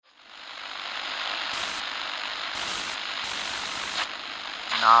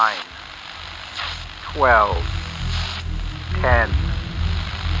9, 12, 10,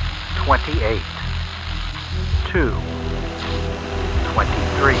 28, 2,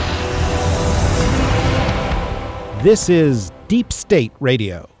 23. This is Deep State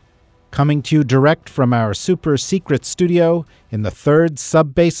Radio, coming to you direct from our super secret studio in the third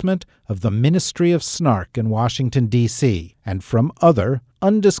sub-basement of the Ministry of Snark in Washington, D.C., and from other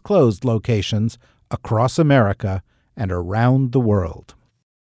undisclosed locations across America and around the world.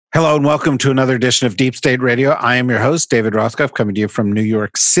 Hello and welcome to another edition of Deep State Radio. I am your host, David Rothkopf, coming to you from New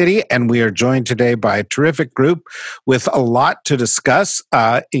York City, and we are joined today by a terrific group with a lot to discuss,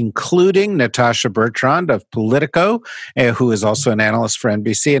 including Natasha Bertrand of Politico, who is also an analyst for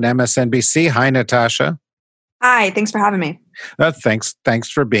NBC and MSNBC. Hi, Natasha. Hi, thanks for having me. Thanks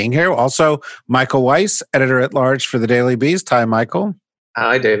for being here. Also, Michael Weiss, editor-at-large for the Daily Beast. Hi, Michael.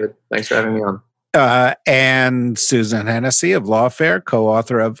 Hi, David. Thanks for having me on. And Susan Hennessy of Lawfare,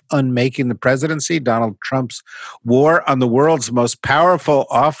 co-author of Unmaking the Presidency, Donald Trump's War on the World's Most Powerful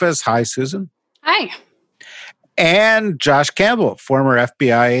Office. Hi, Susan. Hi. And Josh Campbell, former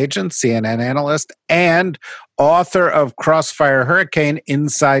FBI agent, CNN analyst, and author of Crossfire Hurricane,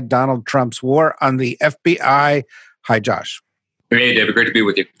 Inside Donald Trump's War on the FBI. Hi, Josh. Hey, David. Great to be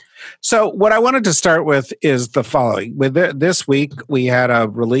with you. So what I wanted to start with is the following. This week, we had a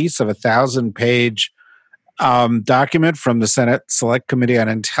release of a 1,000-page document from the Senate Select Committee on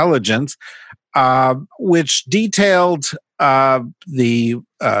Intelligence, which detailed the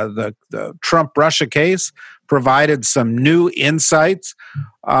Trump-Russia case, provided some new insights,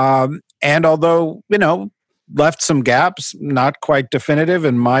 and although, left some gaps, not quite definitive,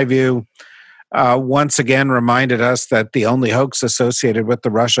 in my view, once again reminded us that the only hoax associated with the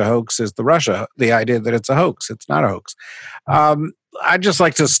Russia hoax is the idea that it's a hoax. It's not a hoax. I'd just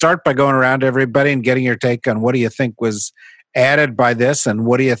like to start by going around to everybody and getting your take on what do you think was added by this and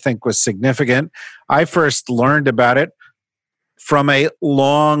what do you think was significant. I first learned about it from a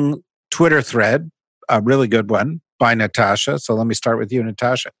long Twitter thread, a really good one, by Natasha. So let me start with you,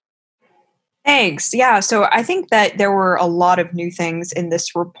 Natasha. Thanks. Yeah, so I think that there were a lot of new things in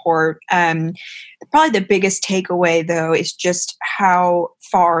this report. Probably the biggest takeaway, though, is just how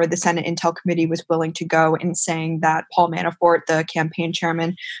far the Senate Intel Committee was willing to go in saying that Paul Manafort, the campaign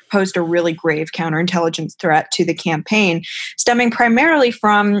chairman, posed a really grave counterintelligence threat to the campaign, stemming primarily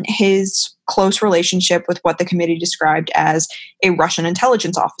from his close relationship with what the committee described as a Russian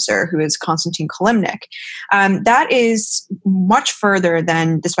intelligence officer, who is Konstantin Kilimnik. That is much further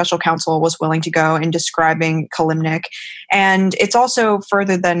than the special counsel was willing to go in describing Kilimnik. And it's also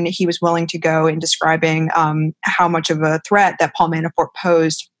further than he was willing to go in describing how much of a threat that Paul Manafort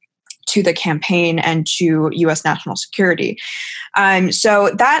posed to the campaign and to U.S. national security.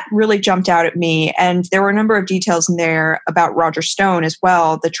 So that really jumped out at me. And there were a number of details in there about Roger Stone as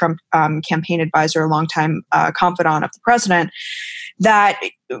well, the Trump campaign advisor, longtime confidant of the president, that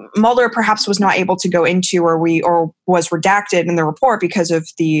Mueller perhaps was not able to go into or was redacted in the report because of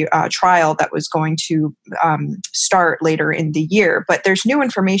the trial that was going to start later in the year. But there's new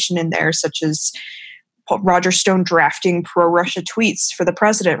information in there, such as Roger Stone drafting pro-Russia tweets for the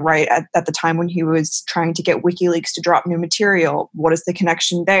president, right, at the time when he was trying to get WikiLeaks to drop new material. What is the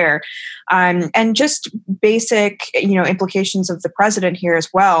connection there? And just basic, implications of the president here as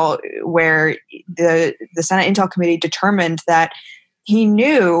well, where the Senate Intel Committee determined that he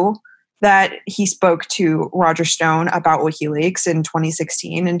knew that he spoke to Roger Stone about WikiLeaks in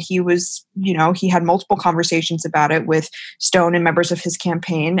 2016, and he was, he had multiple conversations about it with Stone and members of his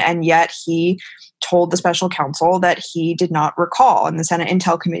campaign, and yet he told the special counsel that he did not recall. And the Senate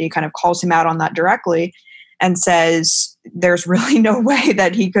Intel Committee kind of calls him out on that directly and says there's really no way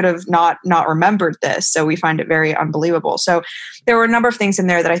that he could have not remembered this. So we find it very unbelievable. So there were a number of things in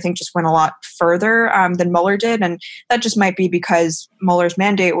there that I think just went a lot further than Mueller did. And that just might be because Mueller's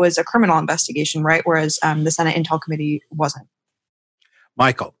mandate was a criminal investigation, right? Whereas the Senate Intel Committee wasn't.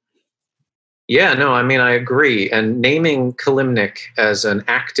 Michael. Yeah, no, I agree. And naming Kilimnik as an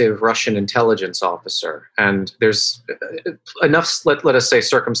active Russian intelligence officer, and there's enough, let us say,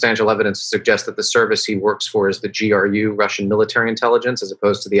 circumstantial evidence to suggest that the service he works for is the GRU, Russian military intelligence, as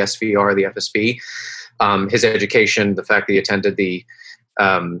opposed to the SVR, the FSB. His education, the fact that he attended the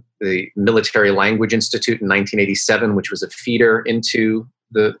Military Language Institute in 1987, which was a feeder into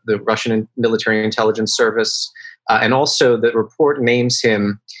the Russian military intelligence service. And also the report names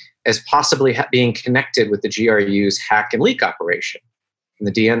him as possibly being connected with the GRU's hack and leak operation in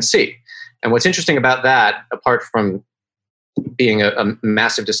the DNC. And what's interesting about that, apart from being a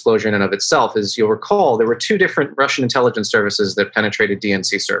massive disclosure in and of itself, is you'll recall there were two different Russian intelligence services that penetrated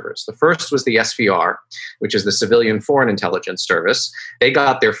DNC servers. The first was the SVR, which is the Civilian Foreign Intelligence Service. They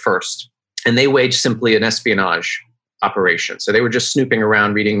got there first, and they waged simply an espionage operation. So they were just snooping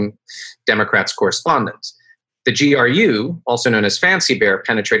around, reading Democrats' correspondence. The GRU, also known as Fancy Bear,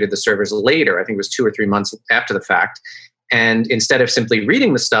 penetrated the servers later. I think it was 2 or 3 months after the fact. And instead of simply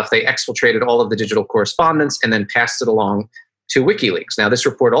reading the stuff, they exfiltrated all of the digital correspondence and then passed it along to WikiLeaks. Now, this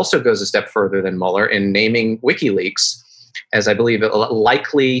report also goes a step further than Mueller in naming WikiLeaks as, I believe, a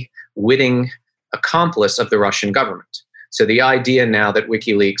likely witting accomplice of the Russian government. So the idea now that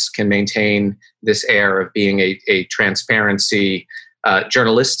WikiLeaks can maintain this air of being a transparency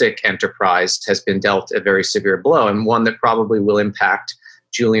journalistic enterprise has been dealt a very severe blow, and one that probably will impact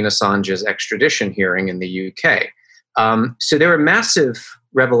Julian Assange's extradition hearing in the UK. So there are massive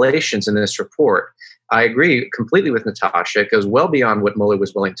revelations in this report. I agree completely with Natasha. It goes well beyond what Mueller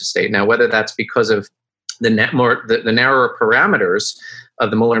was willing to state. Now, whether that's because of the narrower parameters of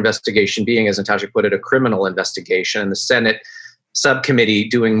the Mueller investigation being, as Natasha put it, a criminal investigation, and the Senate subcommittee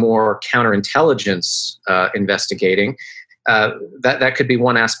doing more counterintelligence investigating, that could be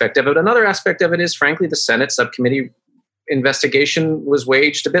one aspect of it. Another aspect of it is, frankly, the Senate subcommittee investigation was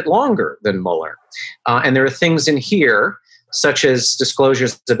waged a bit longer than Mueller. And there are things in here, such as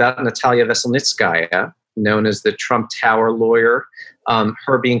disclosures about Natalia Veselnitskaya, known as the Trump Tower lawyer,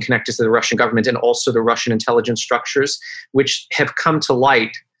 her being connected to the Russian government and also the Russian intelligence structures, which have come to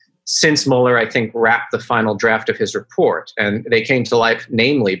light since Mueller, I think, wrapped the final draft of his report. And they came to light,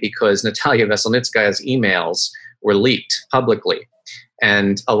 namely, because Natalia Veselnitskaya's emails were leaked publicly.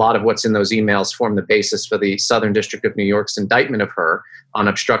 And a lot of what's in those emails form the basis for the Southern District of New York's indictment of her on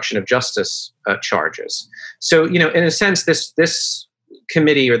obstruction of justice charges. So, in a sense, this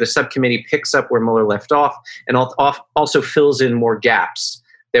committee or the subcommittee picks up where Mueller left off and also fills in more gaps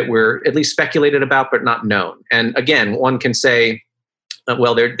that were at least speculated about but not known. And again, one can say,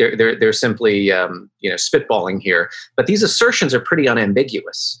 well, they're simply spitballing here, but these assertions are pretty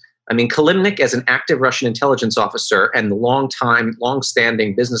unambiguous. I mean, Kilimnik, as an active Russian intelligence officer and the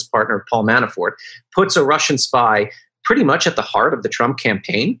long-standing business partner of Paul Manafort, puts a Russian spy pretty much at the heart of the Trump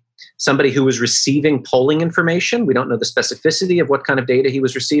campaign, somebody who was receiving polling information. We don't know the specificity of what kind of data he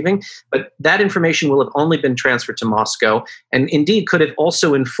was receiving, but that information will have only been transferred to Moscow and indeed could have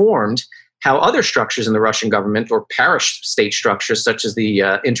also informed how other structures in the Russian government or parish state structures, such as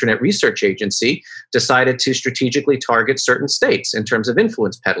the Internet Research Agency, decided to strategically target certain states in terms of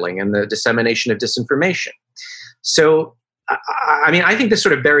influence peddling and the dissemination of disinformation. So, I think this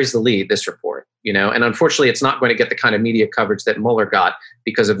sort of buries the lead, this report, and unfortunately it's not going to get the kind of media coverage that Mueller got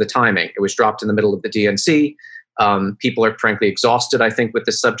because of the timing. It was dropped in the middle of the DNC. People are frankly exhausted, I think, with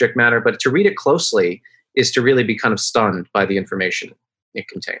this subject matter, but to read it closely is to really be kind of stunned by the information it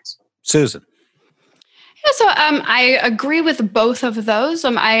contains. Susan. Yeah, so I agree with both of those.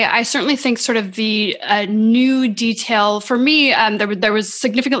 I certainly think sort of the new detail for me. There was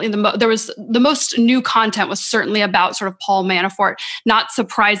significantly the most new content was certainly about sort of Paul Manafort. Not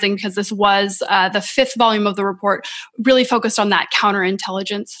surprising because this was the fifth volume of the report, really focused on that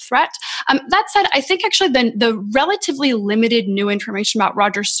counterintelligence threat. That said, I think actually the relatively limited new information about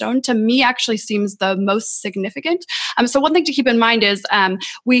Roger Stone to me actually seems the most significant. So one thing to keep in mind is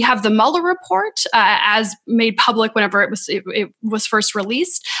we have the Mueller report as made public whenever it was first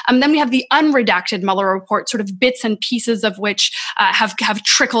released. Then we have the unredacted Mueller report, sort of bits and pieces of which have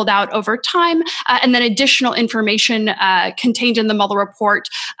trickled out over time, and then additional information contained in the Mueller report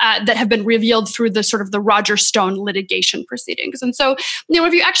that have been revealed through the sort of the Roger Stone litigation proceedings. And so,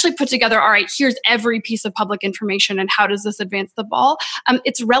 if you actually put together, all right, here's every piece of public information and how does this advance the ball,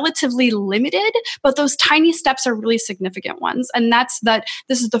 it's relatively limited, but those tiny steps are really significant ones. And that's that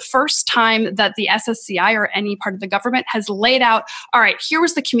this is the first time that the SSCI or any part of the government has laid out, all right, here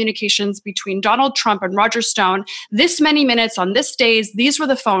was the communications between Donald Trump and Roger Stone, this many minutes on this days, these were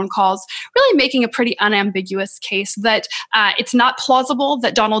the phone calls, really making a pretty unambiguous case that it's not plausible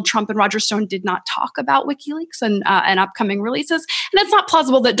that Donald Trump and Roger Stone did not talk about WikiLeaks and upcoming releases. And it's not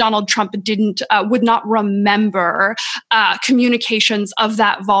plausible that Donald Trump would not remember communications of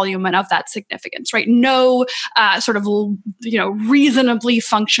that volume and of that significance, right? No sort of, reasonably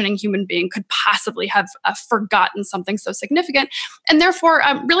functioning human being could possibly have forgotten something so significant, and therefore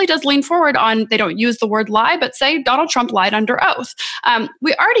really does lean forward on, they don't use the word lie, but say Donald Trump lied under oath.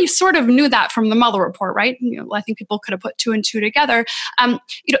 We already sort of knew that from the Mueller report, right? I think people could have put two and two together.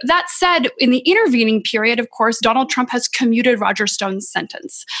 That said, in the intervening period, of course, Donald Trump has commuted Roger Stone's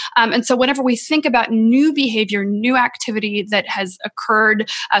sentence. And so whenever we think about new behavior, new activity that has occurred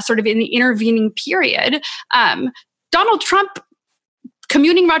sort of in the intervening period, Donald Trump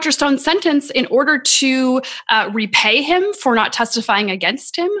commuting Roger Stone's sentence in order to repay him for not testifying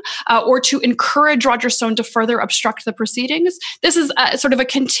against him, or to encourage Roger Stone to further obstruct the proceedings. This is sort of a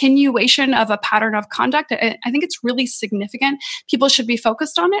continuation of a pattern of conduct. I think it's really significant. People should be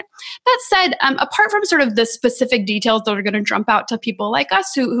focused on it. That said, apart from sort of the specific details that are going to jump out to people like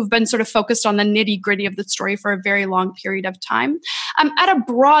us who've been sort of focused on the nitty-gritty of the story for a very long period of time, at a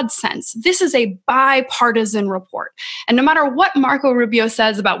broad sense, this is a bipartisan report. And no matter what Marco Rubio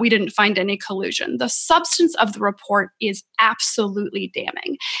says about we didn't find any collusion, the substance of the report is absolutely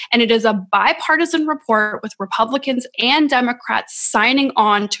damning. And it is a bipartisan report with Republicans and Democrats signing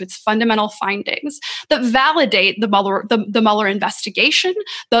on to its fundamental findings that validate the Mueller investigation,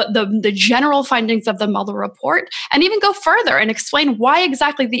 the general findings of the Mueller report, and even go further and explain why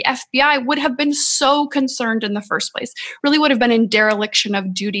exactly the FBI would have been so concerned in the first place. Really would have been in dereliction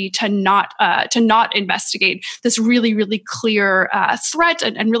of duty to not investigate this really, really clear threat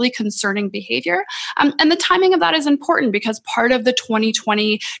and really concerning behavior. And the timing of that is important because part of the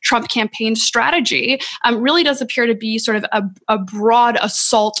 2020 Trump campaign strategy really does appear to be sort of a broad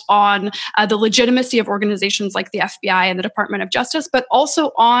assault on the legitimacy of organizations like the FBI and the Department of Justice, but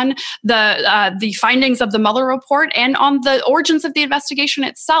also on the findings of the Mueller report and on the origins of the investigation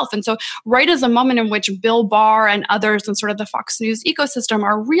itself. And so right as a moment in which Bill Barr and others in sort of the Fox News ecosystem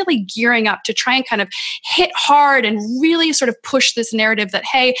are really gearing up to try and kind of hit hard and really sort of push this narrative that,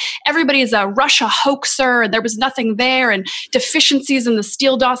 hey, everybody is a Russia hoaxer and there was nothing there and deficiencies in the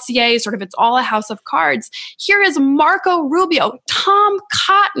Steele dossier, sort of it's all a house of cards. Here is Marco Rubio, Tom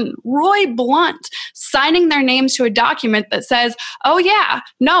Cotton, Roy Blunt signing their names to a document that says, oh yeah,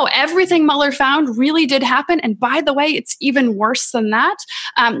 no, everything Mueller found really did happen. And by the way, it's even worse than that.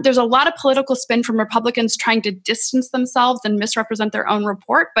 There's a lot of political spin from Republicans trying to distance themselves and misrepresent their own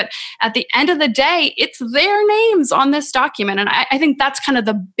report. But at the end of the day, it's their names on this document. And I think that's kind of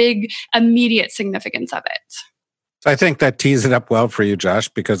the big immediate significance of it. So I think that tees it up well for you, Josh,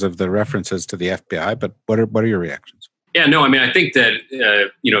 because of the references to the FBI. But what are your reactions? Yeah, no, I mean, I think that,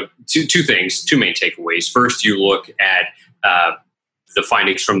 two things, two main takeaways. First, you look at the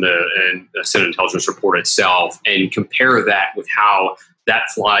findings from the Senate Intelligence Report itself and compare that with how that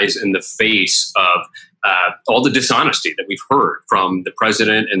flies in the face of all the dishonesty that we've heard from the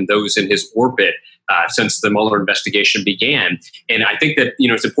president and those in his orbit since the Mueller investigation began. And I think that,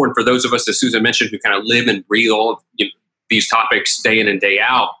 it's important for those of us, as Susan mentioned, who kind of live and breathe all of these topics day in and day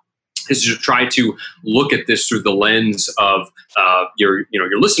out, is to try to look at this through the lens of your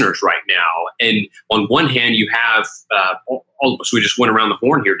listeners right now. And on one hand, you have all of us. We just went around the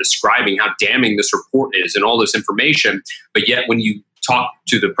horn here describing how damning this report is and all this information. But yet, when you talk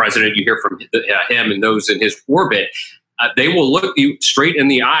to the president, you hear from him and those in his orbit, they will look you straight in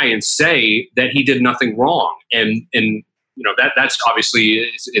the eye and say that he did nothing wrong. And that's obviously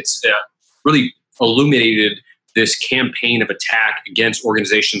it's really illuminated this campaign of attack against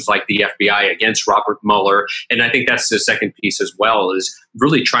organizations like the FBI, against Robert Mueller. And I think that's the second piece as well, is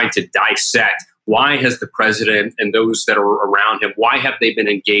really trying to dissect why has the president and those that are around him, why have they been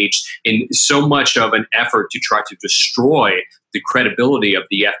engaged in so much of an effort to try to destroy the credibility of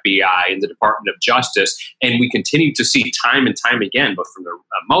the FBI and the Department of Justice? And we continue to see time and time again, both from the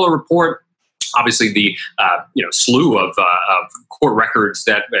Mueller report, obviously the slew of court records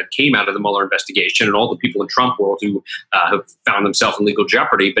that came out of the Mueller investigation, and all the people in Trump world who have found themselves in legal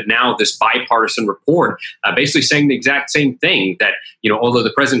jeopardy. But now this bipartisan report basically saying the exact same thing, that although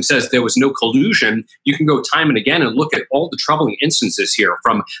the president says there was no collusion, you can go time and again and look at all the troubling instances here,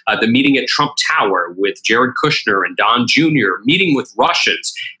 from the meeting at Trump Tower with Jared Kushner and Don Jr., meeting with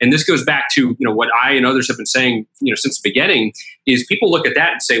Russians. And this goes back to what I and others have been saying since the beginning, is people look at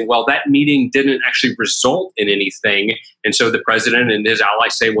that and say, well, that meeting didn't actually result in anything. And so the president and his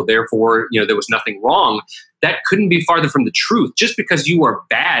allies say, well, therefore, there was nothing wrong. That couldn't be farther from the truth. Just because you are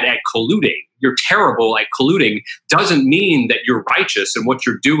bad at colluding, you're terrible at colluding, doesn't mean that you're righteous and what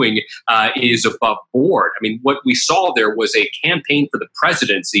you're doing is above board. I mean, what we saw there was a campaign for the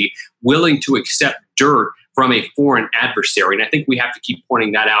presidency willing to accept dirt from a foreign adversary. And I think we have to keep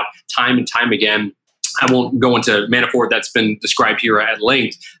pointing that out time and time again. I won't go into Manafort, that's been described here at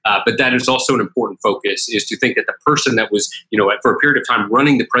length, but that is also an important focus, is to think that the person that was, for a period of time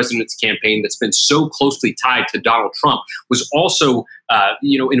running the president's campaign, that's been so closely tied to Donald Trump, was also,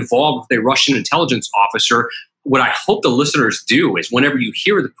 involved with a Russian intelligence officer. What I hope the listeners do is, whenever you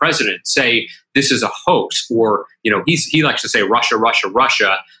hear the president say this is a hoax, or he likes to say Russia, Russia,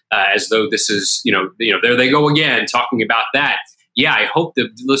 Russia, as though this is there they go again talking about that. Yeah, I hope the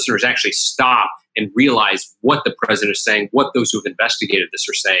listeners actually stop and realize what the president is saying, what those who have investigated this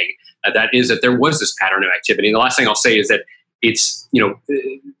are saying. That is that there was this pattern of activity. And the last thing I'll say is that it's,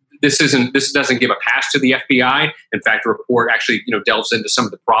 this doesn't give a pass to the FBI. In fact, the report actually, delves into some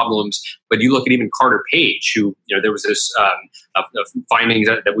of the problems. But you look at even Carter Page, who, there was this findings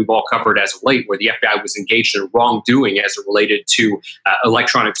that we've all covered as of late, where the FBI was engaged in wrongdoing as it related to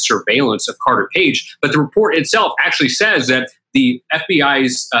electronic surveillance of Carter Page. But the report itself actually says that the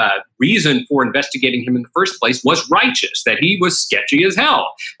FBI's reason for investigating him in the first place was righteous, that he was sketchy as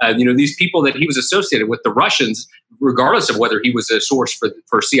hell. These people that he was associated with, the Russians, regardless of whether he was a source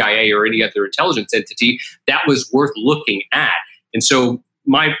for CIA or any other intelligence entity, that was worth looking at. And so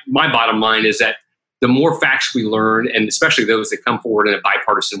my bottom line is that the more facts we learn, and especially those that come forward in a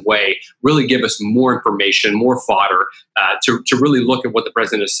bipartisan way, really give us more information, more fodder to really look at what the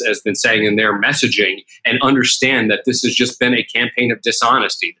president has been saying in their messaging and understand that this has just been a campaign of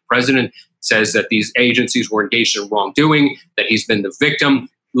dishonesty. The president says that these agencies were engaged in wrongdoing, that he's been the victim.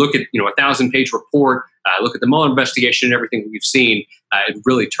 Look at, a 1,000-page report, look at the Mueller investigation and everything we've seen. It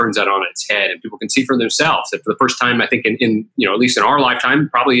really turns that on its head, and people can see for themselves that for the first time, I think in at least in our lifetime,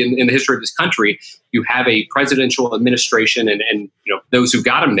 probably in the history of this country, you have a presidential administration and those who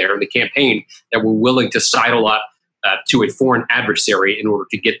got him there in the campaign that were willing to sidle up to a foreign adversary in order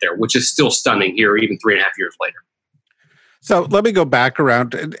to get there, which is still stunning here, even 3.5 years later. So let me go back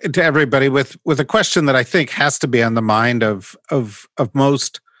around to everybody with a question that I think has to be on the mind of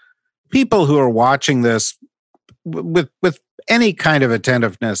most people who are watching this with any kind of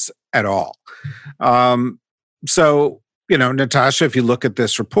attentiveness at all. So, Natasha, if you look at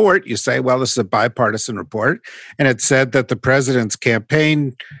this report, you say, well, this is a bipartisan report, and it said that the president's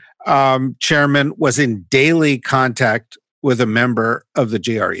campaign chairman was in daily contact with a member of the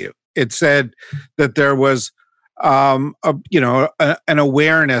GRU. It said that there was an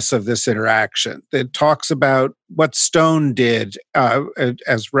awareness of this interaction. It talks about what Stone did,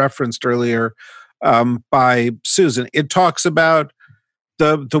 as referenced earlier by Susan. It talks about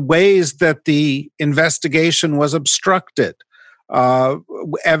the ways that the investigation was obstructed,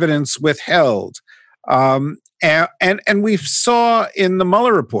 evidence withheld, and we saw in the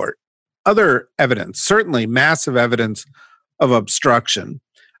Mueller report other evidence, certainly massive evidence of obstruction,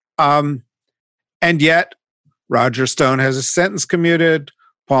 and yet Roger Stone has a sentence commuted.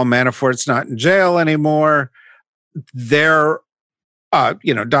 Paul Manafort's not in jail anymore. Donald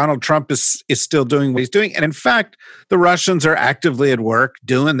Trump is still doing what he's doing. And in fact, the Russians are actively at work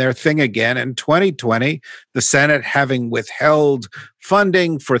doing their thing again in 2020, the Senate having withheld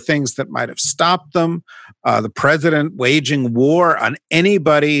funding for things that might have stopped them, the president waging war on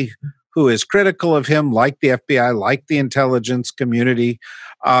anybody who is critical of him, like the FBI, like the intelligence community,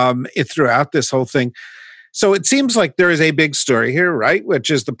 throughout this whole thing. So it seems like there is a big story here, right? Which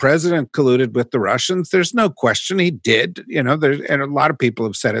is the president colluded with the Russians. There's no question he did, and a lot of people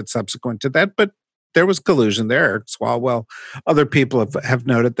have said it subsequent to that, but there was collusion there. Eric Swalwell, other people have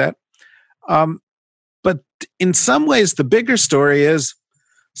noted that. But in some ways, the bigger story is,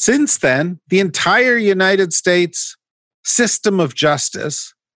 since then, the entire United States system of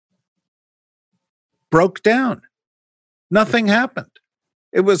justice broke down. Nothing happened.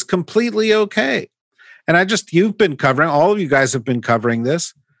 It was completely okay. And you've been covering, all of you guys have been covering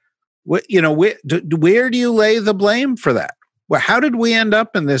this. Where do you lay the blame for that? Well, how did we end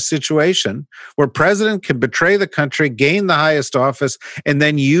up in this situation where president can betray the country, gain the highest office, and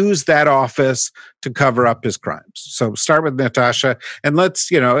then use that office to cover up his crimes? So start with Natasha, and let's,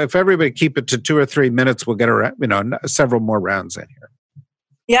 if everybody keep it to 2 or 3 minutes, we'll get several more rounds in here.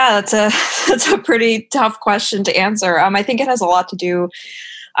 Yeah, that's a pretty tough question to answer. I think it has a lot to do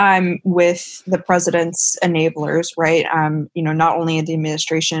with the president's enablers, right? Not only in the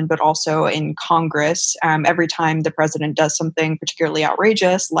administration, but also in Congress. Every time the president does something particularly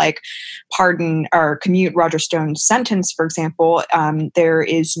outrageous, like pardon or commute Roger Stone's sentence, for example, there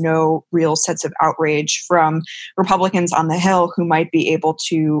is no real sense of outrage from Republicans on the Hill who might be able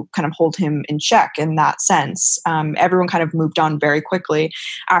to kind of hold him in check in that sense. Everyone kind of moved on very quickly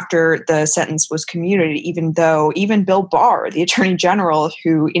after the sentence was commuted, even Bill Barr, the Attorney General,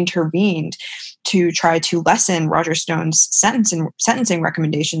 who intervened to try to lessen Roger Stone's sentencing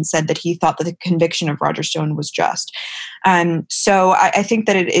recommendations, said that he thought that the conviction of Roger Stone was just. So I think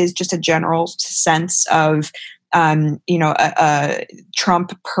that it is just a general sense of,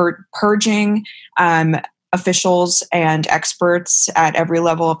 Trump purging officials and experts at every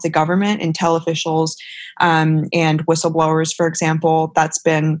level of the government, intel officials and whistleblowers, for example. That's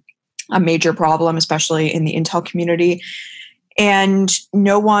been a major problem, especially in the intel community. and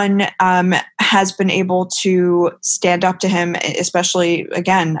no one has been able to stand up to him, especially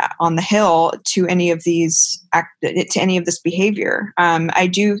again on the Hill, to any of this behavior.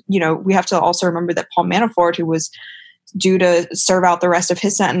 We have to also remember that Paul Manafort, who was due to serve out the rest of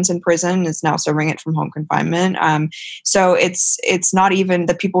his sentence in prison, is now serving it from home confinement. So it's not even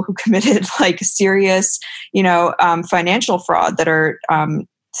the people who committed like serious, financial fraud that are,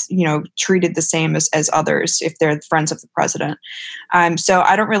 treated the same as others if they're friends of the president. So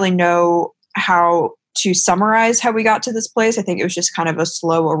I don't really know how to summarize how we got to this place. I think it was just kind of a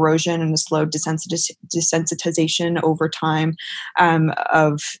slow erosion and a slow desensitization over time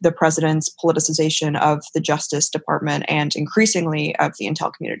of the president's politicization of the Justice Department and increasingly of the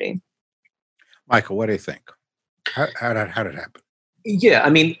intel community. Michael, what do you think? How did it happen? Yeah, I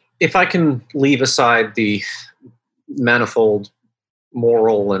mean, if I can leave aside the manifold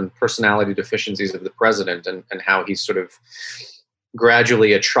moral and personality deficiencies of the president and how he's sort of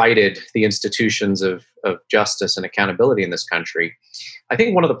gradually attrited the institutions of justice and accountability in this country, I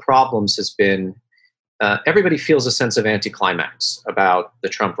think one of the problems has been everybody feels a sense of anticlimax about the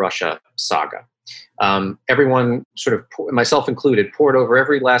Trump-Russia saga. Everyone, sort of myself included, poured over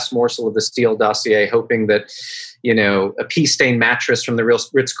every last morsel of the Steele dossier, hoping that, a pea-stained mattress from the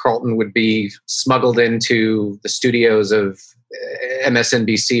Ritz-Carlton would be smuggled into the studios of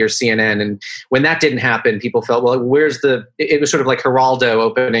MSNBC or CNN. And when that didn't happen, people felt, well, it was sort of like Geraldo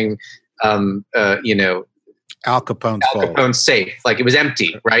opening, Al Capone's safe. Like it was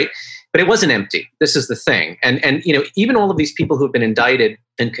empty, right? But it wasn't empty. This is the thing. And even all of these people who have been indicted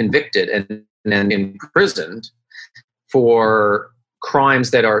and convicted and imprisoned for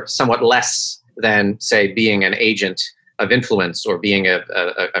crimes that are somewhat less than, say, being an agent of influence or being a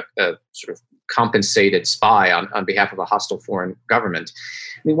sort of compensated spy on behalf of a hostile foreign government.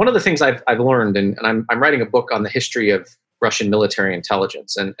 I mean, one of the things I've learned, and I'm writing a book on the history of Russian military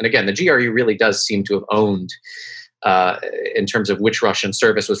intelligence. And again, the GRU really does seem to have owned, in terms of which Russian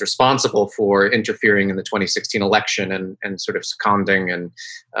service was responsible for interfering in the 2016 election and sort of seconding and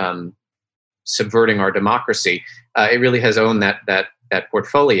subverting our democracy. It really has owned that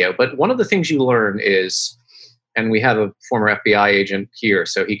portfolio. But one of the things you learn is, and we have a former FBI agent here,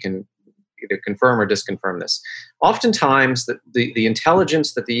 so he can either confirm or disconfirm this. Oftentimes, the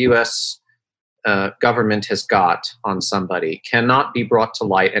intelligence that the U.S. Government has got on somebody cannot be brought to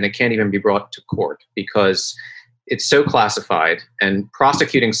light, and it can't even be brought to court because it's so classified. And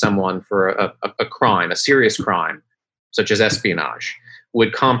prosecuting someone for a crime, a serious crime, such as espionage,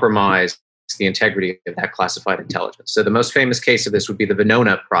 would compromise the integrity of that classified intelligence. So the most famous case of this would be the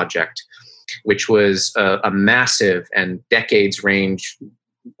Venona project, which was a massive and decades-long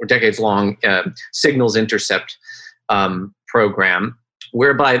signals intercept program,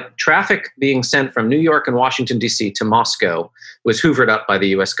 whereby traffic being sent from New York and Washington, D.C. to Moscow was hoovered up by the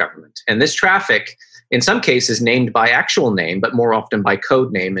U.S. government. And this traffic, in some cases, named by actual name, but more often by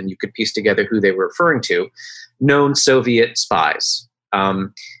code name, and you could piece together who they were referring to, known Soviet spies.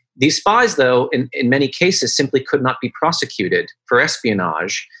 These spies, though, in many cases, simply could not be prosecuted for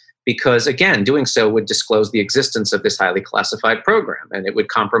espionage because, again, doing so would disclose the existence of this highly classified program, and it would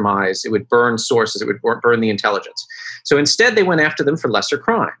compromise, it would burn sources, it would burn the intelligence. So instead, they went after them for lesser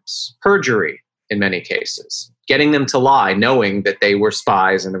crimes, perjury in many cases, getting them to lie, knowing that they were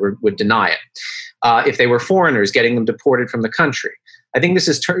spies and would deny it. If they were foreigners, getting them deported from the country. I think this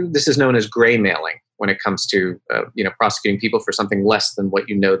is known as gray mailing when it comes to prosecuting people for something less than what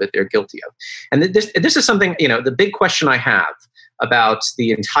you know that they're guilty of. And this is something, the big question I have about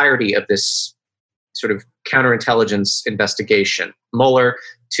the entirety of this sort of counterintelligence investigation, Mueller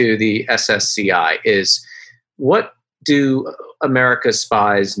to the SSCI, is what do America's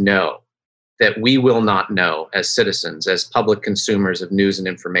spies know that we will not know as citizens, as public consumers of news and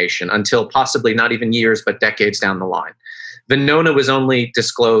information until possibly not even years, but decades down the line? Venona was only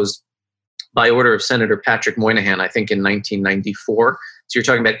disclosed by order of Senator Patrick Moynihan, I think in 1994. So you're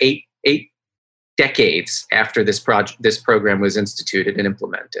talking about eight decades after this program was instituted and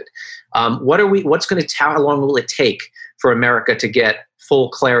implemented. How long will it take for America to get full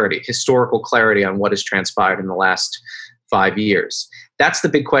clarity, historical clarity on what has transpired in the last 5 years? That's the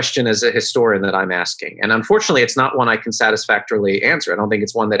big question as a historian that I'm asking. And unfortunately, it's not one I can satisfactorily answer. I don't think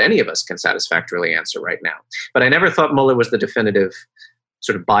it's one that any of us can satisfactorily answer right now. But I never thought Mueller was the definitive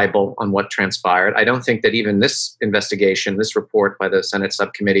sort of Bible on what transpired. I don't think that even this investigation, this report by the Senate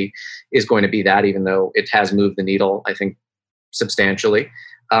subcommittee is going to be that, even though it has moved the needle, I think, substantially.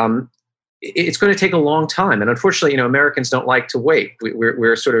 It's going to take a long time. And unfortunately, Americans don't like to wait.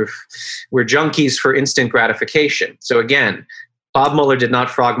 We're junkies for instant gratification. So again, Bob Mueller did not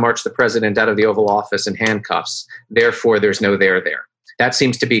frog march the president out of the Oval Office in handcuffs. Therefore, there's no there there. That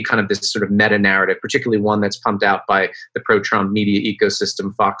seems to be kind of this sort of meta-narrative, particularly one that's pumped out by the pro-Trump media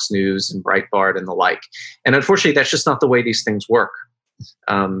ecosystem, Fox News and Breitbart and the like. And unfortunately, that's just not the way these things work.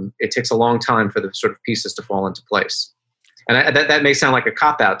 It takes a long time for the sort of pieces to fall into place. And that may sound like a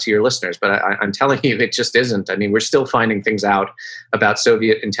cop-out to your listeners, but I'm telling you, it just isn't. I mean, we're still finding things out about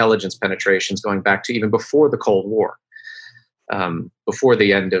Soviet intelligence penetrations going back to even before the Cold War, before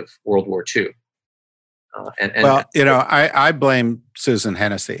the end of World War II. Well, I blame Susan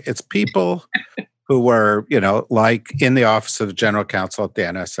Hennessy. It's people who were, like in the office of the general counsel at the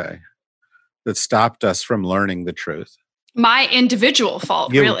NSA that stopped us from learning the truth. My individual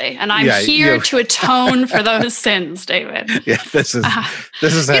fault, really. And I'm here to atone for those sins, David. Yeah, this is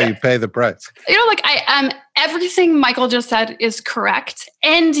how you pay the price. Everything Michael just said is correct.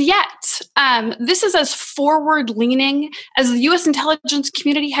 And yet, this is as forward-leaning as the U.S. intelligence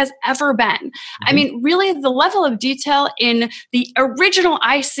community has ever been. Mm-hmm. I mean, really, the level of detail in the original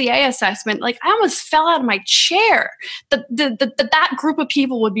ICA assessment, I almost fell out of my chair that group of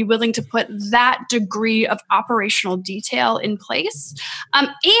people would be willing to put that degree of operational detail in place.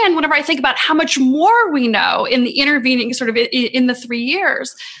 And whenever I think about how much more we know in the intervening sort of in the 3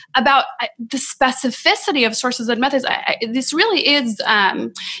 years about the specificity of sources and methods, this really is,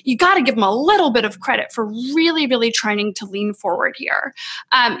 you got to give them a little bit of credit for really, really trying to lean forward here.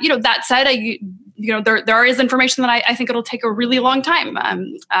 That said, there is information that I think it'll take a really long time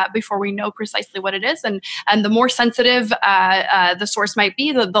before we know precisely what it is, and the more sensitive the source might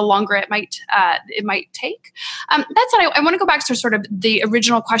be, the longer it might take. That said, I want to go back to sort of the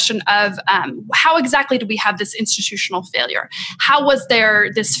original question of how exactly do we have this institutional failure? How was there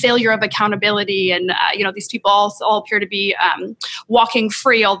this failure of accountability? And these people all appear to be walking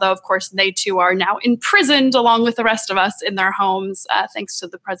free, although of course they too are now imprisoned along with the rest of us in their homes, thanks to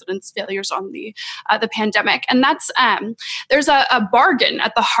the president's failures on the pandemic. And that's there's a bargain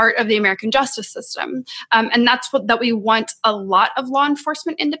at the heart of the American justice system, and that's that we want a lot of law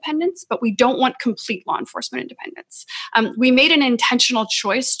enforcement independence, but we don't want complete law enforcement independence. We made an intentional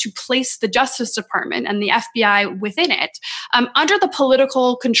choice to place the Justice Department and the FBI within it under the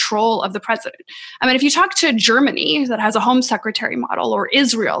political control of the president. I mean, if you talk to Germany, that has a home secretary model, or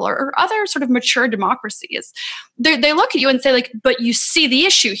Israel, or other sort of mature democracies, they look at you and say, but you see the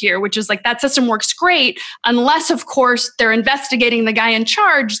issue here, which is that system works great, unless, of course, they're investigating the guy in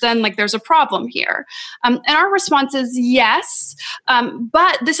charge, then there's a problem here. And our response is yes,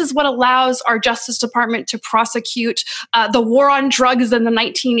 but this is what allows our Justice Department to prosecute the war on drugs in the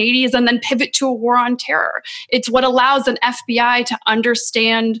 1980s and then pivot to a war on terror. It's what allows an FBI to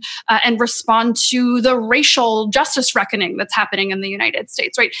understand and respond to the racial justice reckoning that's happening in the United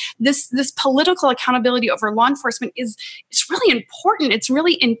States, right? This political accountability over law enforcement is really important. It's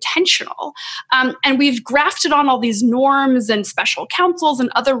really intentional. And we've grafted on all these norms and special counsels and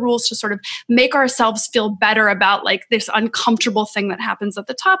other rules to sort of make ourselves feel better about this uncomfortable thing that happens at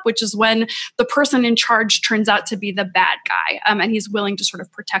the top, which is when the person in charge turns out to be the bad guy, and he's willing to sort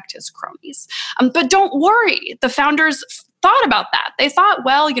of protect his cronies. But don't worry, the founders thought about that. They thought,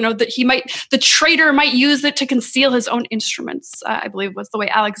 that the traitor might use it to conceal his own instruments, I believe was the way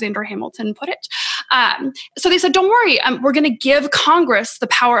Alexander Hamilton put it. So they said, don't worry, we're going to give Congress the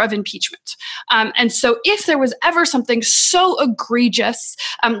power of impeachment. And so if there was ever something so egregious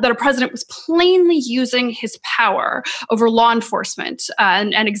that a president was plainly using his power over law enforcement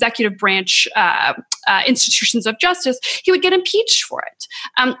and executive branch institutions of justice, he would get impeached for it.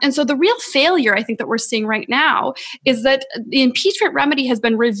 And so the real failure, I think, that we're seeing right now is that the impeachment remedy has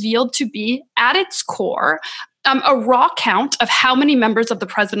been revealed to be, at its core, a raw count of how many members of the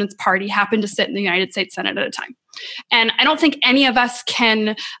president's party happen to sit in the United States Senate at a time. And I don't think any of us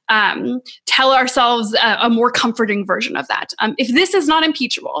can tell ourselves a more comforting version of that. If this is not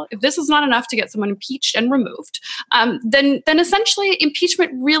impeachable, if this is not enough to get someone impeached and removed, then essentially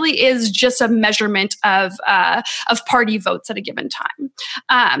impeachment really is just a measurement of party votes at a given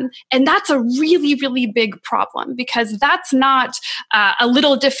time. And that's a really, really big problem, because that's not a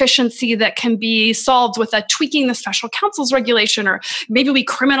little deficiency that can be solved with a tweaking the special counsel's regulation, or maybe we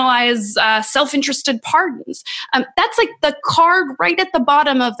criminalize self-interested pardons. That's the card right at the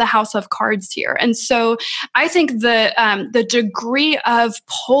bottom of the house of cards here. And so I think the degree of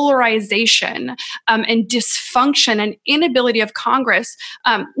polarization and dysfunction and inability of Congress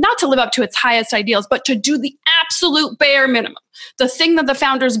not to live up to its highest ideals, but to do the absolute bare minimum, the thing that the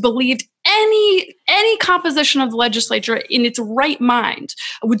founders believed any composition of the legislature in its right mind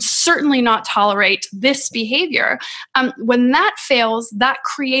would certainly not tolerate this behavior. When that fails, that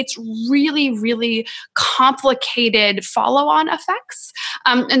creates really, really complicated follow-on effects.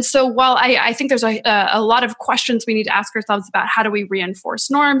 And so while I think there's a lot of questions we need to ask ourselves about how do we reinforce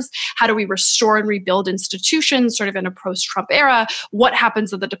norms, how do we restore and rebuild institutions sort of in a post-Trump era, what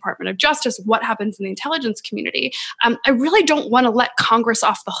happens in the Department of Justice, what happens in the intelligence community, I really don't want to let Congress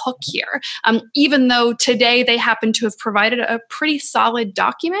off the hook here, even though today they happen to have provided a pretty solid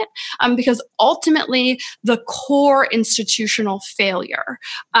document, because ultimately the core institutional failure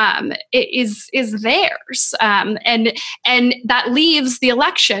is theirs, and that leaves the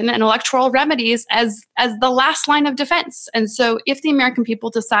election and electoral remedies as the last line of defense. And so if the American people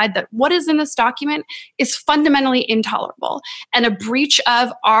decide that what is in this document is fundamentally intolerable and a breach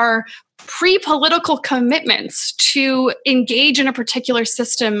of our pre-political commitments to engage in a particular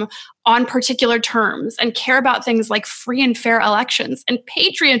system on particular terms and care about things like free and fair elections and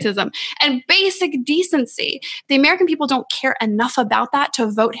patriotism and basic decency, the American people don't care enough about that to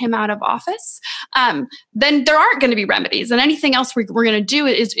vote him out of office, then there aren't going to be remedies. And anything else we're going to do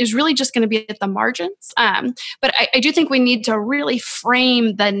is really just going to be at the margins. But I do think we need to really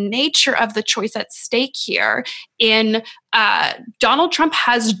frame the nature of the choice at stake here in Donald Trump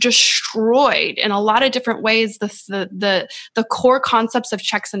has destroyed in a lot of different ways the core concepts of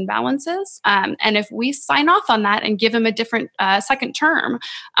checks and balances. And if we sign off on that and give him a different second term,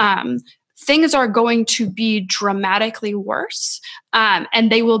 things are going to be dramatically worse,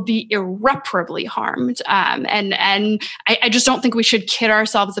 and they will be irreparably harmed. And I just don't think we should kid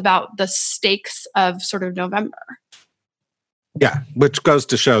ourselves about the stakes of sort of November. Yeah, which goes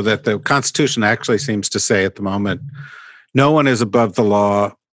to show that the Constitution actually seems to say at the moment, no one is above the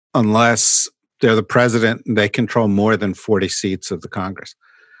law unless they're the president and they control more than 40 seats of the Congress.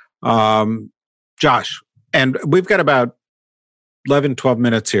 Josh, and we've got about 11, 12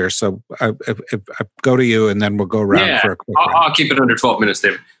 minutes here. So I go to you and then we'll go around for a quick round. I'll keep it under 12 minutes,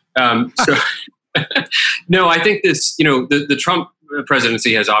 David. No, I think this, the Trump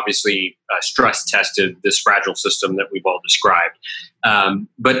presidency has obviously stress tested this fragile system that we've all described.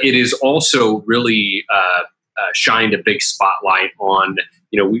 But it is also really shined a big spotlight on,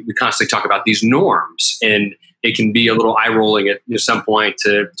 we constantly talk about these norms, and it can be a little eye-rolling at some point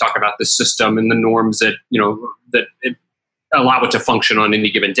to talk about the system and the norms that, that it allow it to function on any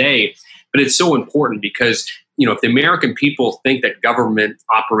given day. But it's so important because, if the American people think that government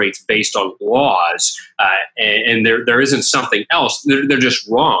operates based on laws and there isn't something else, they're just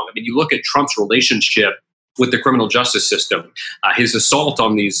wrong. I mean, you look at Trump's relationship with the criminal justice system, his assault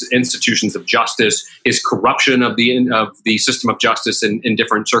on these institutions of justice, his corruption of the system of justice in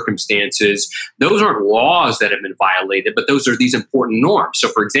different circumstances. Those aren't laws that have been violated, but those are these important norms. So,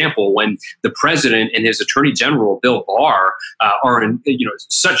 for example, when the president and his attorney general, Bill Barr, are in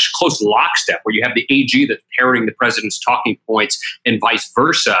such close lockstep, where you have the AG that's parroting the president's talking points and vice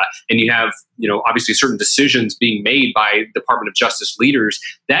versa, and you have obviously certain decisions being made by Department of Justice leaders,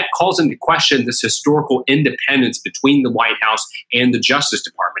 that calls into question this historical independence between the White House and the Justice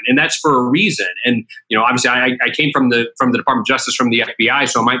Department. And that's for a reason. And, obviously I came from the Department of Justice, from the FBI,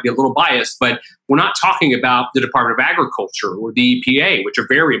 so I might be a little biased, but we're not talking about the Department of Agriculture or the EPA, which are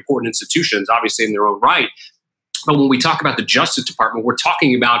very important institutions, obviously in their own right. But when we talk about the Justice Department, we're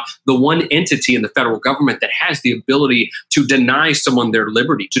talking about the one entity in the federal government that has the ability to deny someone their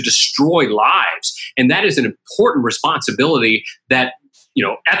liberty, to destroy lives. And that is an important responsibility that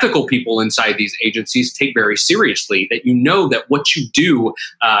ethical people inside these agencies take very seriously, that that what you do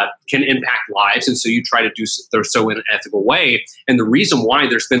can impact lives. And so you try to do so in an ethical way. And the reason why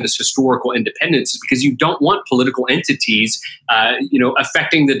there's been this historical independence is because you don't want political entities,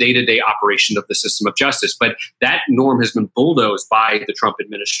 affecting the day-to-day operation of the system of justice. But that norm has been bulldozed by the Trump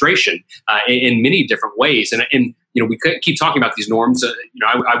administration in many different ways. And we keep talking about these norms.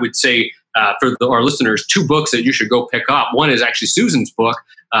 I would say, for our listeners, 2 books that you should go pick up. One is actually Susan's book,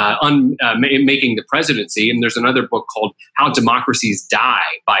 Making the Presidency, and there's another book called How Democracies Die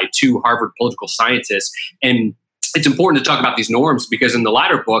by 2 Harvard political scientists. And it's important to talk about these norms because in the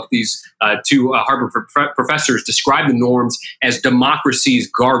latter book, these 2 Harvard professors describe the norms as democracy's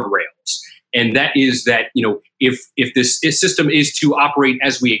guardrails. And that is that, if this system is to operate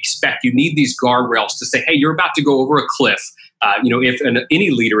as we expect, you need these guardrails to say, hey, you're about to go over a cliff. If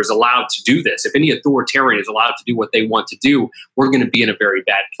any leader is allowed to do this, if any authoritarian is allowed to do what they want to do, we're going to be in a very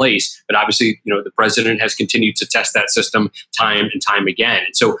bad place. But obviously, the president has continued to test that system time and time again.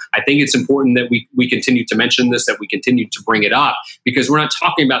 And so I think it's important that we continue to mention this, that we continue to bring it up, because we're not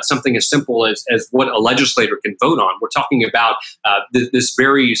talking about something as simple as what a legislator can vote on. We're talking about this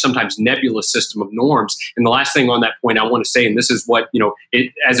very sometimes nebulous system of norms. And the last thing on that point I want to say, and this is what,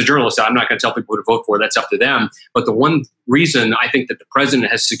 as a journalist, I'm not going to tell people who to vote for. That's up to them. But the one reason I think that the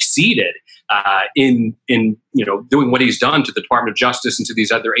president has succeeded in doing what he's done to the Department of Justice and to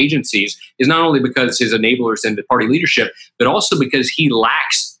these other agencies is not only because his enablers and the party leadership, but also because he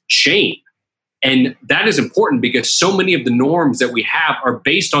lacks shame. And that is important because so many of the norms that we have are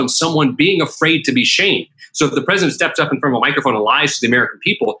based on someone being afraid to be shamed. So if the president steps up in front of a microphone and lies to the American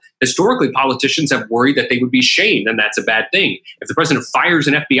people, historically politicians have worried that they would be shamed, and that's a bad thing. If the president fires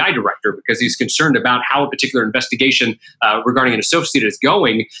an FBI director because he's concerned about how a particular investigation regarding an associate is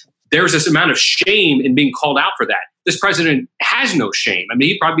going, there's this amount of shame in being called out for that. This president has no shame. I mean,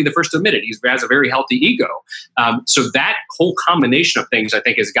 he'd probably be the first to admit it. He has a very healthy ego. So that whole combination of things, I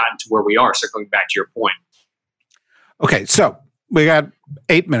think, has gotten to where we are, circling back to your point. Okay, so we got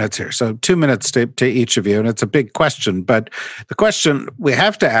 8 minutes here, so 2 minutes to each of you, and it's a big question. But the question we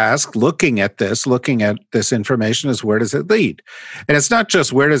have to ask, looking at this information, is where does it lead? And it's not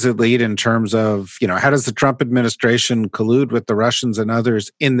just where does it lead in terms of, how does the Trump administration collude with the Russians and others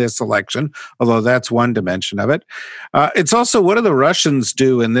in this election, although that's one dimension of it. It's also, what do the Russians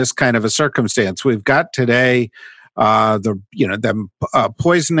do in this kind of a circumstance? We've got today them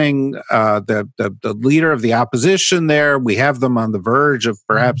poisoning the leader of the opposition there. We have them on the verge of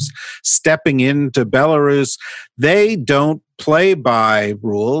perhaps stepping into Belarus. They don't play by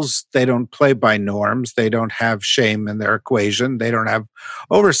rules. They don't play by norms. They don't have shame in their equation. They don't have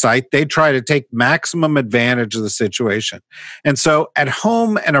oversight. They try to take maximum advantage of the situation. And so at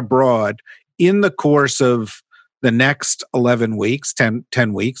home and abroad, in the course of the next 11 weeks, 10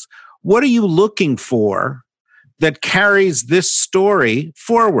 weeks, what are you looking for that carries this story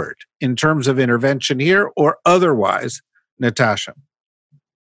forward in terms of intervention here or otherwise, Natasha?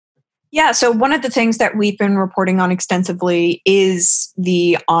 Yeah, so one of the things that we've been reporting on extensively is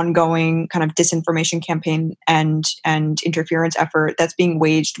the ongoing kind of disinformation campaign and interference effort that's being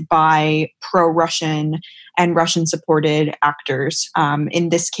waged by pro-Russian and Russian-supported actors. In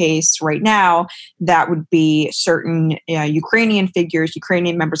this case, right now, that would be certain Ukrainian figures,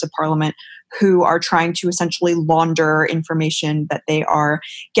 Ukrainian members of parliament, who are trying to essentially launder information that they are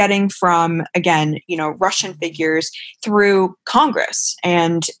getting from, again, Russian figures through Congress.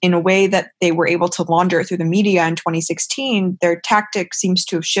 And in a way that they were able to launder it through the media in 2016, their tactic seems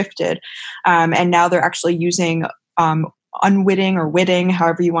to have shifted. And now they're actually using unwitting or witting,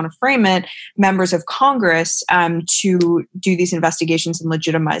 however you want to frame it, members of Congress to do these investigations and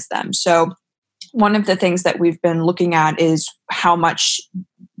legitimize them. So one of the things that we've been looking at is how much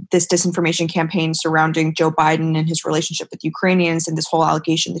this disinformation campaign surrounding Joe Biden and his relationship with Ukrainians and this whole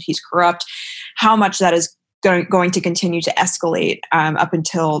allegation that he's corrupt, how much that is going to continue to escalate up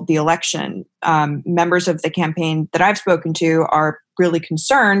until the election. Members of the campaign that I've spoken to are really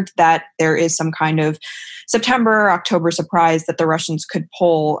concerned that there is some kind of September, October surprise that the Russians could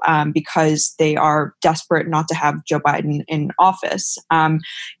pull because they are desperate not to have Joe Biden in office.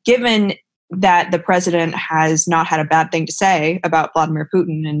 Given that the president has not had a bad thing to say about Vladimir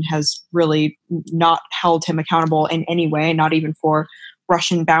Putin and has really not held him accountable in any way, not even for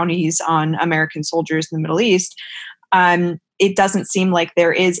Russian bounties on American soldiers in the Middle East, it doesn't seem like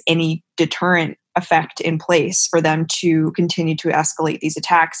there is any deterrent effect in place for them to continue to escalate these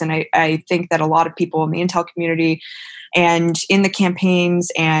attacks. And I think that a lot of people in the intel community and in the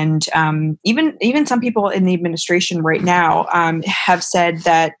campaigns and even some people in the administration right now have said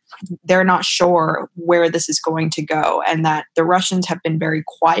that they're not sure where this is going to go, and that the Russians have been very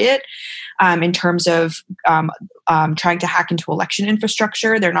quiet in terms of trying to hack into election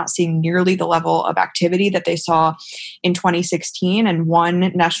infrastructure. They're not seeing nearly the level of activity that they saw in 2016. And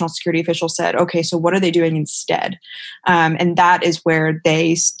one national security official said, okay, so what are they doing instead? And that is where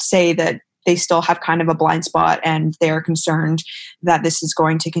they say that they still have kind of a blind spot, and they're concerned that this is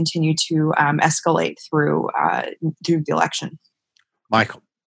going to continue to escalate through the election. Michael.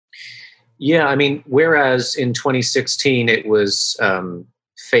 Yeah, I mean, whereas in 2016 it was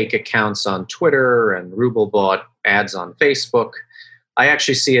fake accounts on Twitter and ruble bought ads on Facebook, I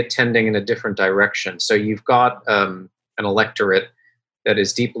actually see it tending in a different direction. So you've got an electorate that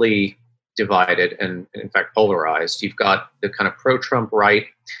is deeply divided and, in fact, polarized. You've got the kind of pro-Trump right.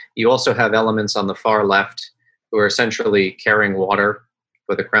 You also have elements on the far left who are essentially carrying water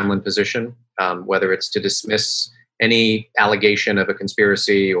for the Kremlin position, whether it's to dismiss any allegation of a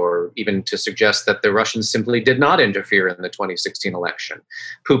conspiracy, or even to suggest that the Russians simply did not interfere in the 2016 election,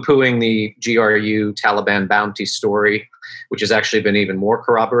 poo-pooing the GRU Taliban bounty story, which has actually been even more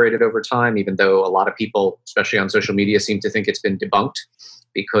corroborated over time, even though a lot of people, especially on social media, seem to think it's been debunked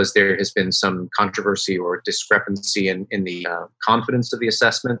because there has been some controversy or discrepancy in the confidence of the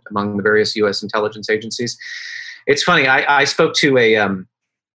assessment among the various U.S. intelligence agencies. It's funny, I spoke to an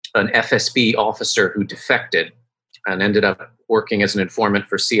FSB officer who defected and ended up working as an informant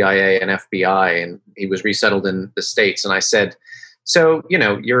for CIA and FBI, and he was resettled in the States. And I said, so,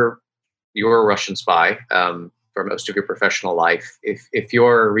 you're a Russian spy for most of your professional life. If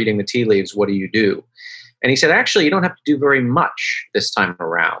you're reading the tea leaves, what do you do? And he said, actually, you don't have to do very much this time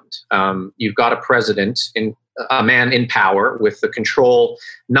around. You've got a president, a man in power with the control,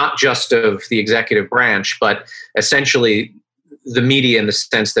 not just of the executive branch, but essentially the media, in the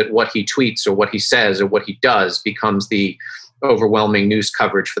sense that what he tweets or what he says or what he does becomes the overwhelming news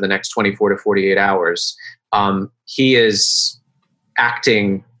coverage for the next 24 to 48 hours. He is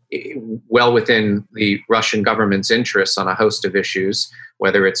acting well within the Russian government's interests on a host of issues,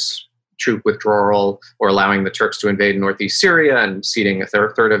 whether it's troop withdrawal or allowing the Turks to invade northeast Syria and ceding a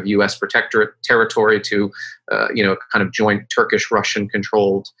third of U.S. protectorate territory to, kind of joint Turkish-Russian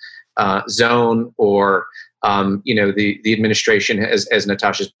controlled zone, or the administration, as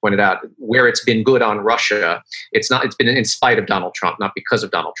Natasha's pointed out, where it's been good on Russia, it's been in spite of Donald Trump, not because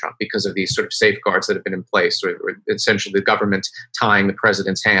of Donald Trump, because of these sort of safeguards that have been in place, or essentially the government tying the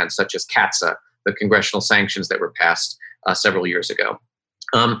president's hands, such as CATSA, the congressional sanctions that were passed several years ago.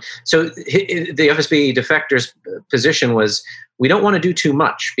 So the FSB defector's position was, we don't want to do too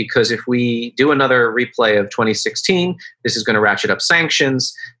much, because if we do another replay of 2016, this is going to ratchet up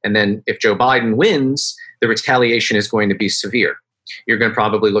sanctions. And then if Joe Biden wins, the retaliation is going to be severe. You're going to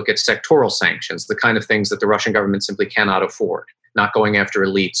probably look at sectoral sanctions, the kind of things that the Russian government simply cannot afford, not going after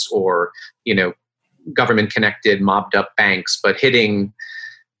elites or, government-connected, mobbed-up banks, but hitting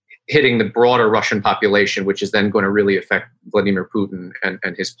the broader Russian population, which is then going to really affect Vladimir Putin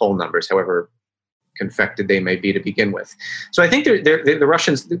and his poll numbers, however confected they may be to begin with. So I think the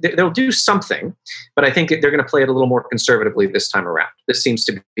Russians, they'll do something, but I think they're going to play it a little more conservatively this time around. This seems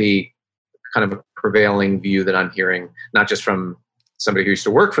to be kind of a prevailing view that I'm hearing, not just from somebody who used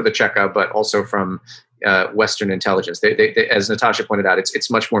to work for the Cheka, but also from Western intelligence. They, as Natasha pointed out, it's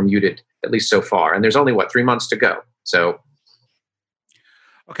much more muted, at least so far. And there's only, 3 months to go. So.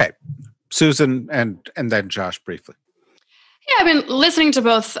 Okay. Susan and then Josh briefly. Yeah, I've been listening to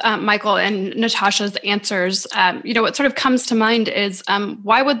both Michael and Natasha's answers. What sort of comes to mind is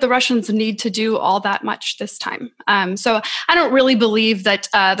why would the Russians need to do all that much this time? So I don't really believe that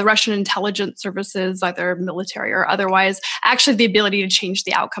the Russian intelligence services, either military or otherwise, actually have the ability to change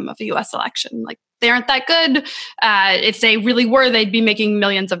the outcome of the U.S. election. Like, they aren't that good. If they really were, they'd be making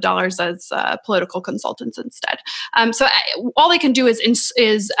millions of dollars as political consultants instead. So all they can do is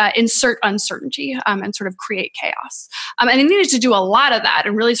insert uncertainty and sort of create chaos. And they needed to do a lot of that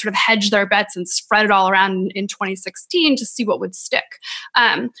and really sort of hedge their bets and spread it all around in 2016 to see what would stick.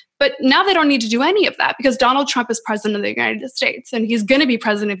 But now they don't need to do any of that, because Donald Trump is president of the United States, and he's going to be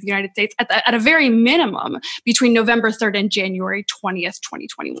president of the United States at a very minimum between November 3rd and January 20th,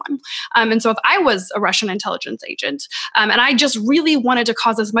 2021. And so if I was a Russian intelligence agent and I just really wanted to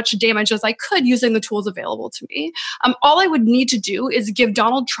cause as much damage as I could using the tools available to me, all I would need to do is give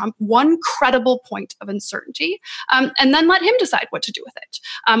Donald Trump one credible point of uncertainty and then let him decide what to do with it.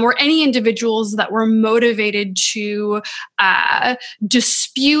 Or any individuals that were motivated to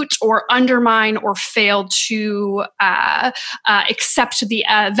dispute or undermine or fail to accept the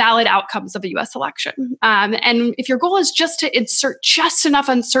valid outcomes of the U.S. election. And if your goal is just to insert just enough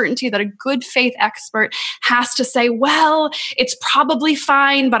uncertainty that a good faith expert has to say, well, it's probably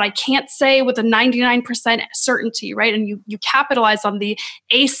fine, but I can't say with a 99% certainty, right? And you capitalize on the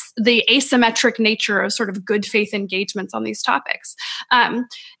asymmetric nature of sort of good faith engagements on these topics.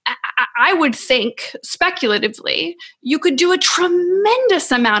 I would think, speculatively, you could do a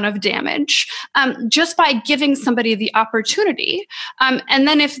tremendous amount of damage just by giving somebody the opportunity. And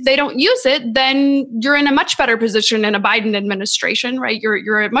then if they don't use it, then you're in a much better position in a Biden administration, right?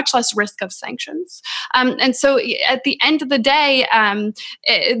 You're at much less risk of sanctions. And so at the end of the day,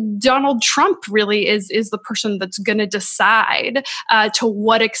 Donald Trump really is the person that's going to decide to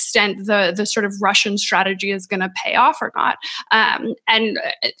what extent the sort of Russian strategy is going to pay off or not. And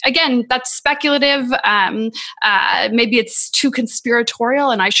again, that's speculative. Maybe it's too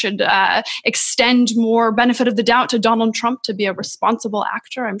conspiratorial, and I should extend more benefit of the doubt to Donald Trump to be a responsible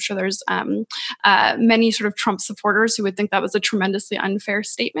actor. I'm sure there's many sort of Trump supporters who would think that was a tremendously unfair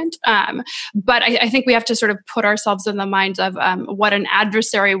statement. But I think we have to sort of put ourselves in the minds of what an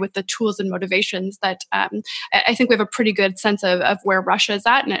adversary with the tools and motivations that I think we have a pretty good sense of where Russia is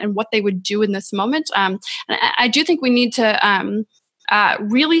at and what they would do in this moment. And I do think we need to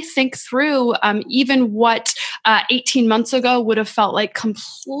really think through even what 18 months ago would have felt like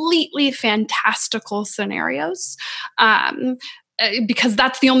completely fantastical scenarios. Because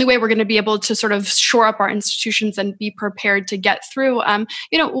that's the only way we're going to be able to sort of shore up our institutions and be prepared to get through.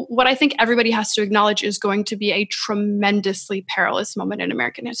 What I think everybody has to acknowledge is going to be a tremendously perilous moment in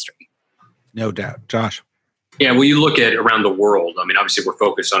American history. No doubt. Josh? Yeah, well, you look at around the world. I mean, obviously, we're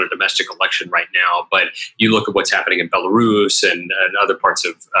focused on a domestic election right now, but you look at what's happening in Belarus and other parts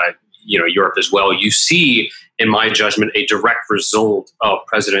of Europe as well. You see, in my judgment, a direct result of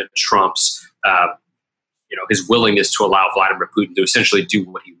President Trump's his willingness to allow Vladimir Putin to essentially do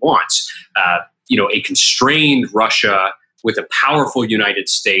what he wants. A constrained Russia with a powerful United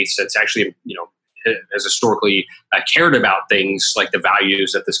States that's actually, has historically cared about things like the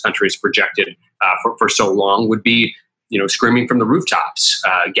values that this country has projected for so long would be, screaming from the rooftops,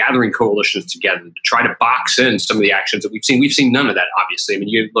 gathering coalitions together to try to box in some of the actions that we've seen. We've seen none of that, obviously. I mean,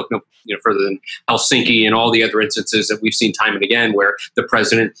 you look no further than Helsinki and all the other instances that we've seen time and again where the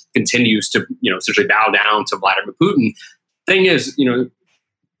president continues to, essentially bow down to Vladimir Putin. Thing is,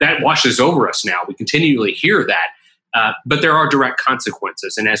 that washes over us now. We continually hear that. But there are direct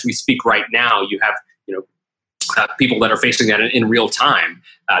consequences. And as we speak right now, you have, people that are facing that in real time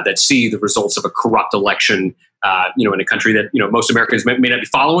that see the results of a corrupt election, in a country that, most Americans may not be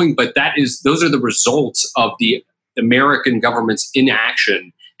following. But those are the results of the American government's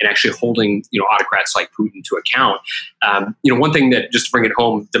inaction and actually holding, autocrats like Putin to account. One thing that, just to bring it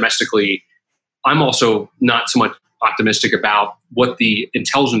home domestically, I'm also not so much optimistic about what the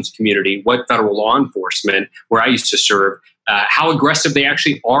intelligence community, what federal law enforcement, where I used to serve, how aggressive they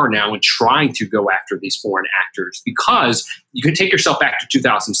actually are now in trying to go after these foreign actors. Because you can take yourself back to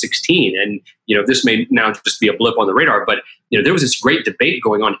 2016, and this may now just be a blip on the radar, but there was this great debate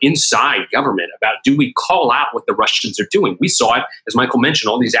going on inside government about, do we call out what the Russians are doing? We saw it, as Michael mentioned,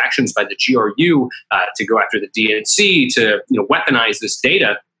 all these actions by the GRU to go after the DNC, to weaponize this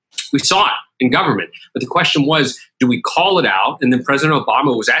data. We saw it in government. But the question was, do we call it out? And then President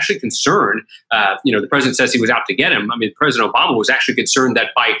Obama was actually concerned. The president says he was out to get him. I mean, President Obama was actually concerned that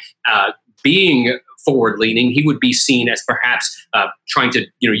by being forward-leaning, he would be seen as perhaps trying to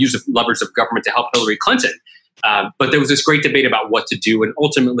use the levers of government to help Hillary Clinton. But there was this great debate about what to do. And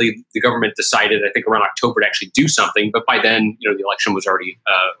ultimately, the government decided, I think around October, to actually do something. But by then, the election was already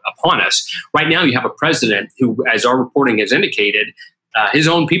upon us. Right now, you have a president who, as our reporting has indicated, his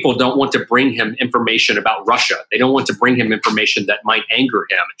own people don't want to bring him information about Russia. They don't want to bring him information that might anger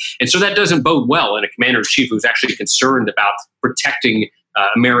him. And so that doesn't bode well in a commander-in-chief who's actually concerned about protecting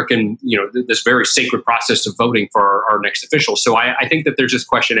American, this very sacred process of voting for our next officials. So I think that there's this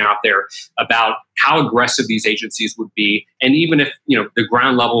question out there about how aggressive these agencies would be. And even if, the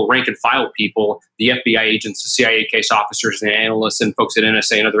ground level rank and file people, the FBI agents, the CIA case officers and analysts and folks at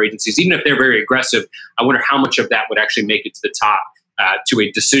NSA and other agencies, even if they're very aggressive, I wonder how much of that would actually make it to the top, to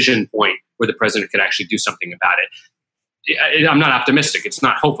a decision point where the president could actually do something about it. I'm not optimistic. It's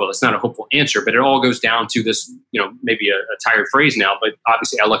not hopeful. It's not a hopeful answer, but it all goes down to this, maybe a tired phrase now, but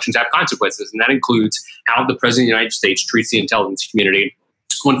obviously elections have consequences. And that includes how the president of the United States treats the intelligence community.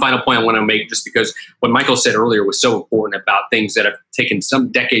 One final point I want to make, just because what Michael said earlier was so important about things that have taken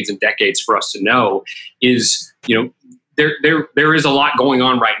some decades and decades for us to know, is, there is a lot going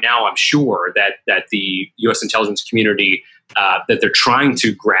on right now, I'm sure, that the U.S. intelligence community that they're trying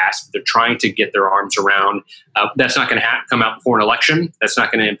to grasp, they're trying to get their arms around. That's not going to come out before an election. That's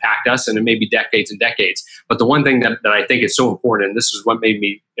not going to impact us, and it may be decades and decades. But the one thing that I think is so important, and this is what made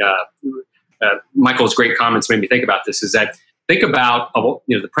me, Michael's great comments made me think about this, is that think about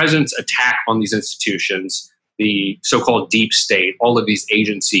the president's attack on these institutions, the so-called deep state, all of these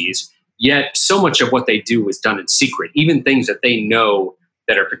agencies. Yet so much of what they do is done in secret, even things that they know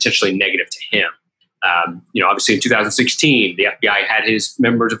that are potentially negative to him. Obviously in 2016, the FBI had his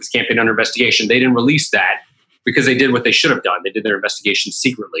members of his campaign under investigation. They didn't release that because they did what they should have done. They did their investigation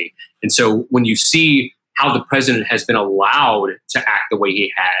secretly. And so when you see how the president has been allowed to act the way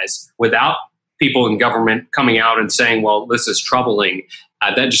he has without people in government coming out and saying, well, this is troubling,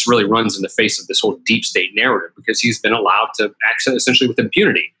 that just really runs in the face of this whole deep state narrative, because he's been allowed to act essentially with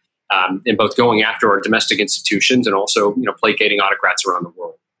impunity in both going after our domestic institutions and also, placating autocrats around the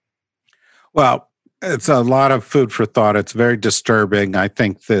world. Well, it's a lot of food for thought. It's very disturbing. I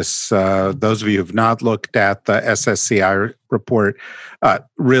think this, those of you who've not looked at the SSCI report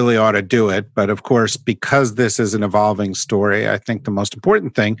really ought to do it. But of course, because this is an evolving story, I think the most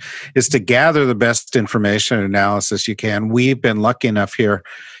important thing is to gather the best information and analysis you can. We've been lucky enough here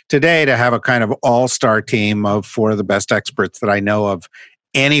today to have a kind of all-star team of 4 of the best experts that I know of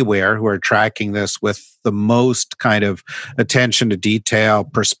anywhere who are tracking this with the most kind of attention to detail,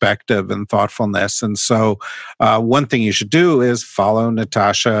 perspective, and thoughtfulness. And so one thing you should do is follow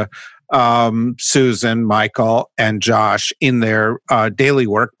Natasha, Susan, Michael, and Josh in their daily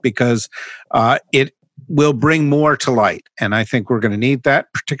work, because it will bring more to light. And I think we're going to need that,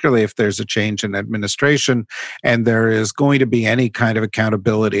 particularly if there's a change in administration and there is going to be any kind of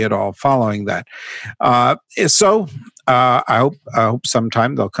accountability at all following that. I hope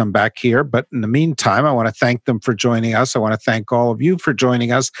sometime they'll come back here. But in the meantime, I want to thank them for joining us. I want to thank all of you for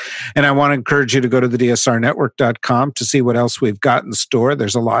joining us. And I want to encourage you to go to the dsrnetwork.com to see what else we've got in store.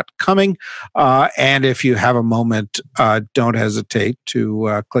 There's a lot coming. And if you have a moment, don't hesitate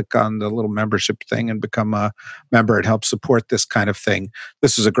to click on the little membership thing and become a member and help support this kind of thing.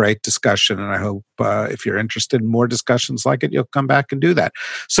 This is a great discussion. And I hope if you're interested in more discussions like it, you'll come back and do that.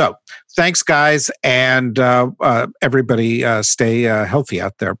 So thanks, guys. And everybody stay healthy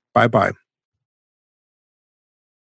out there. Bye-bye.